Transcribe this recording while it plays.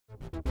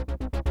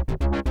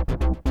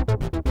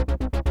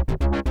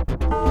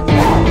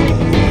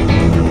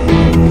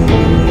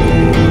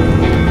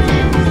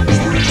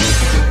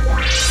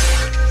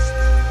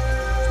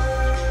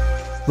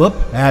the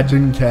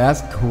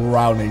PageantCast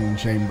Crowning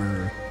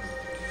Chamber.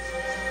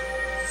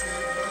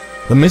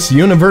 The Miss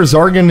Universe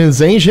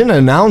organization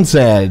announced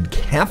that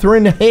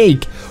Katherine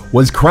Haik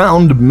was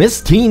crowned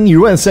Miss Teen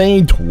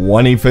USA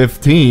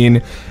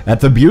 2015 at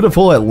the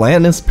beautiful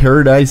Atlantis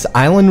Paradise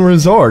Island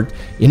Resort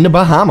in the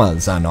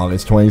Bahamas on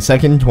August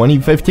 22nd,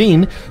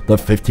 2015. The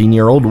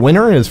 15-year-old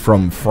winner is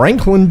from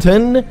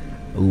Franklinton,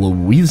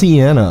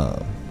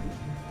 Louisiana.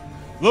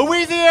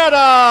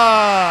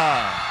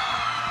 Louisiana!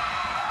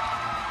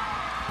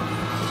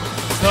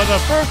 So the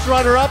first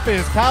runner-up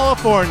is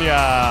California.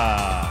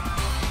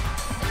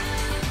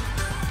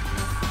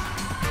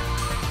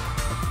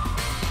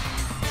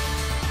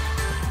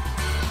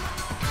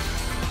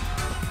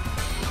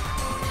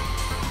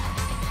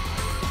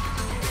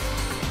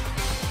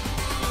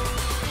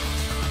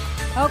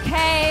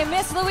 Okay,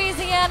 Miss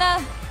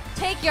Louisiana,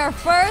 take your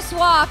first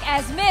walk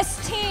as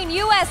Miss Teen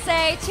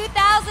USA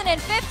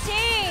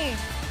 2015.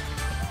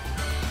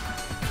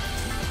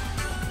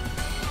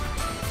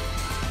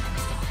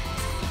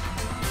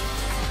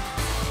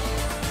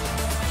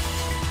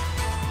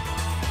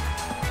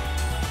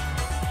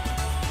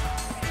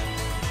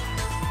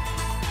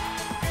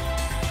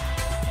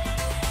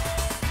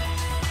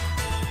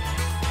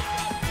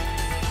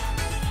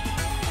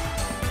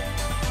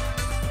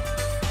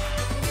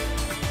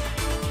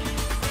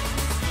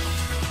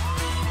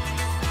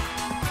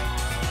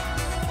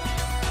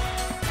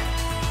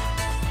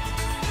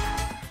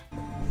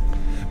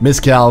 Miss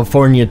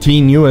California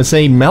Teen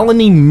USA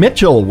Melanie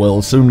Mitchell will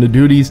assume the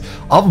duties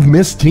of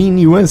Miss Teen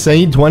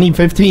USA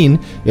 2015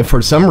 if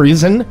for some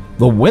reason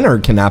the winner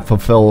cannot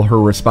fulfill her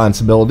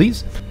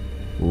responsibilities.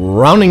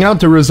 Rounding out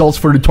the results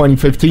for the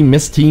 2015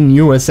 Miss Teen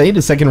USA,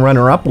 the second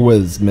runner-up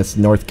was Miss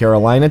North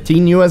Carolina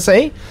Teen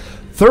USA.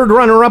 Third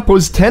runner-up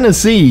was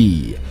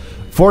Tennessee.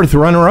 Fourth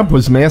runner-up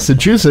was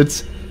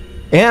Massachusetts.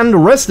 And the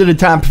rest of the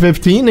top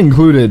 15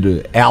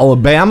 included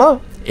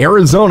Alabama,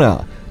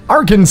 Arizona,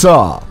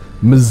 Arkansas,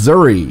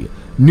 Missouri,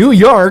 New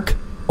York,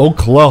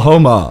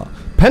 Oklahoma,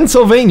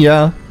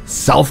 Pennsylvania,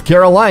 South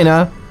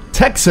Carolina,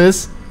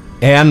 Texas,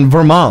 and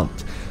Vermont.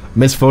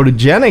 Miss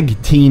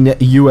Photogenic Teen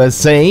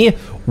USA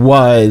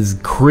was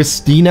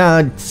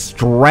Christina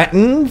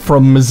Stratton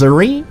from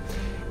Missouri,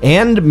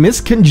 and Miss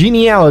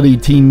Congeniality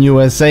Teen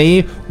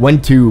USA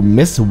went to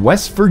Miss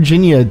West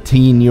Virginia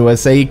Teen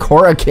USA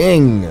Cora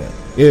King.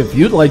 If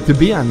you'd like to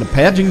be on the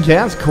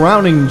PageantCast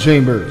Crowning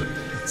Chamber,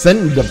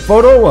 send a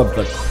photo of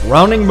the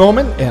crowning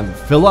moment and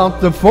fill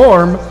out the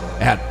form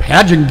at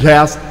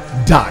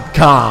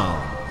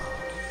PageantCast.com.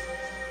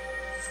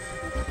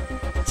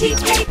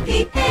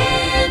 TKPN.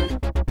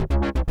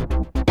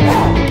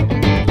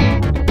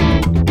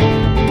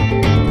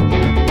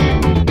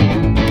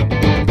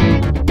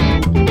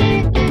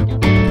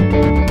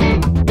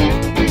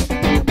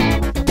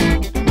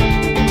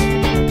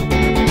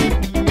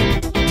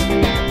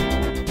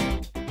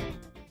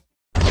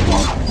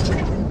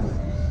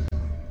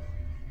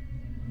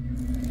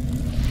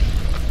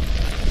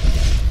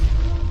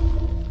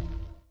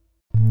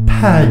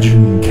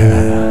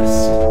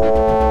 PageantCast.